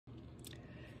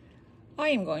I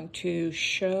am going to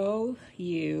show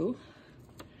you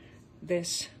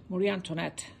this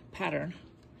Antoinette pattern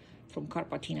from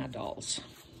Carpatina Dolls.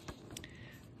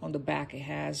 On the back it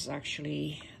has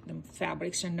actually the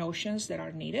fabrics and notions that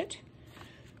are needed,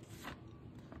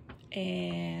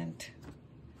 and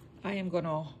I am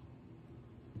gonna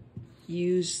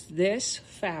use this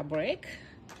fabric,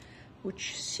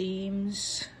 which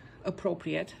seems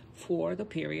appropriate for the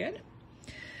period,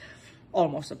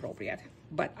 almost appropriate,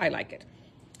 but I like it.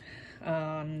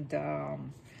 And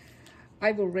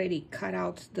I've already cut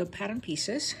out the pattern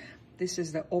pieces. This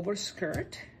is the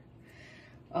overskirt,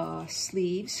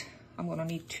 sleeves. I'm gonna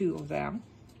need 2 of them.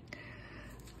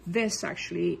 This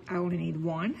actually, I only need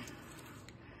 1.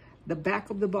 The back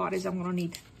of the bodice, I'm gonna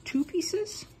need 2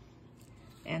 pieces.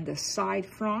 And the side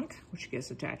front, which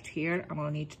gets attached here, I'm gonna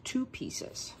need 2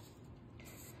 pieces.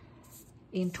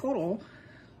 In total,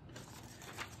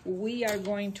 we are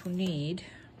going to need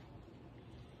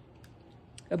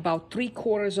about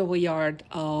 3/4 of a yard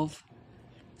of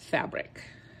fabric,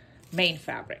 main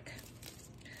fabric.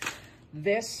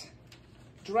 This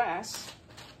dress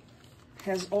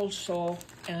has also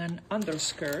an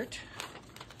underskirt,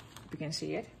 you can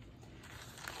see it.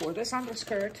 For this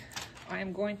underskirt, I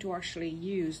am going to actually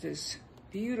use this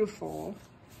beautiful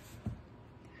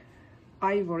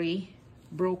ivory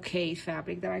brocade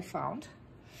fabric that I found.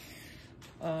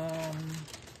 I'm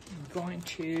going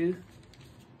to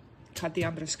cut the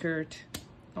underskirt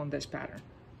on this pattern.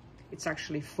 It's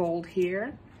actually fold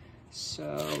here,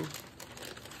 so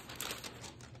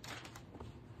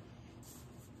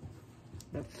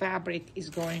the fabric is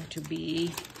going to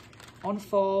be on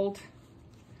fold.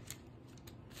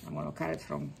 I'm going to cut it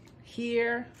from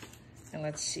here, and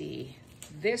let's see,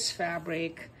 this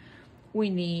fabric we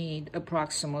need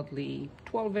approximately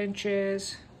 12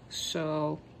 inches,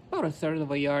 so about 1/3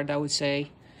 of a yard, I would say.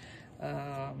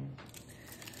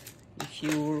 If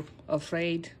you're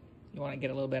afraid you want to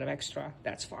get a little bit of extra,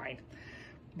 that's fine,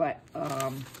 but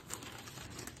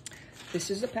this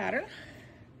is the pattern.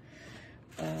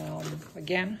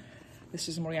 Again, this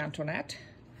is Marie Antoinette,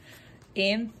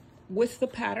 and with the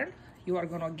pattern you are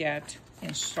going to get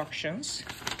instructions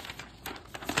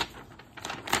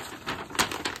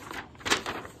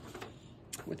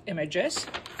with images,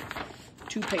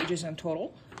 2 pages in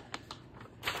total.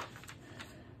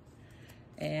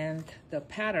 And the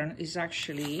pattern is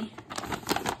actually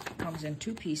comes in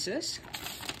 2 pieces.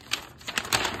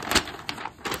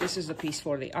 This is the piece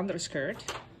for the underskirt.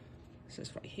 This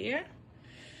is right here.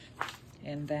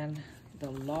 And then the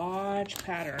large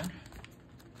pattern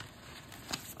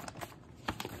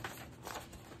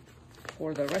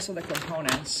for the rest of the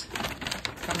components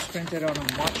comes printed on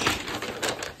a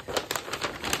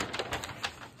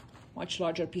much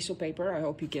larger piece of paper. I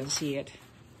hope you can see it.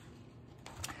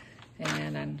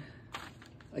 And then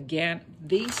again,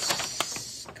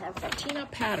 these Carpatina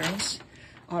patterns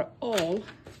are all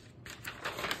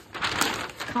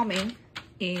coming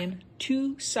in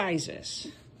 2 sizes.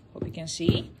 Hope you can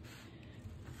see.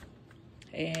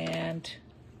 And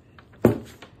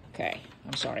okay,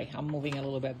 I'm sorry, I'm moving a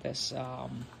little bit this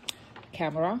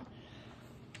camera.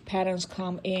 Patterns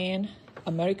come in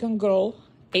American Girl,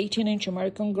 18-inch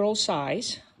American Girl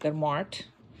size. They're marked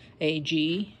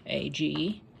AG,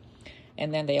 AG.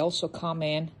 And then they also come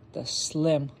in the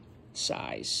slim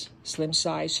size. Slim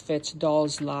size fits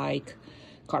dolls like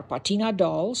Carpatina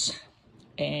Dolls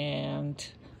and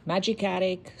Magic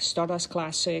Attic, Stardust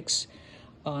Classics,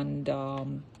 and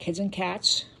Kids and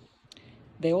Cats.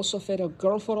 They also fit a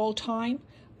Girl for All Time,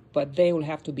 but they will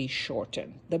have to be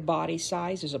shortened. The body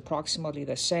size is approximately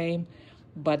the same,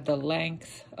 but the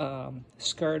length,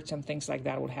 skirts and things like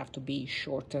that will have to be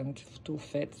shortened to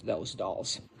fit those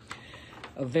dolls.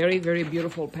 A very, very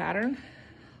beautiful pattern.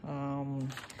 Again,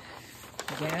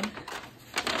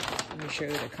 let me show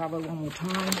you the cover one more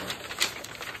time.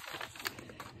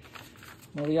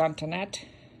 Marie Antoinette,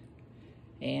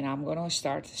 and I'm gonna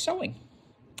start sewing.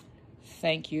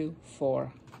 Thank you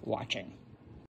for watching.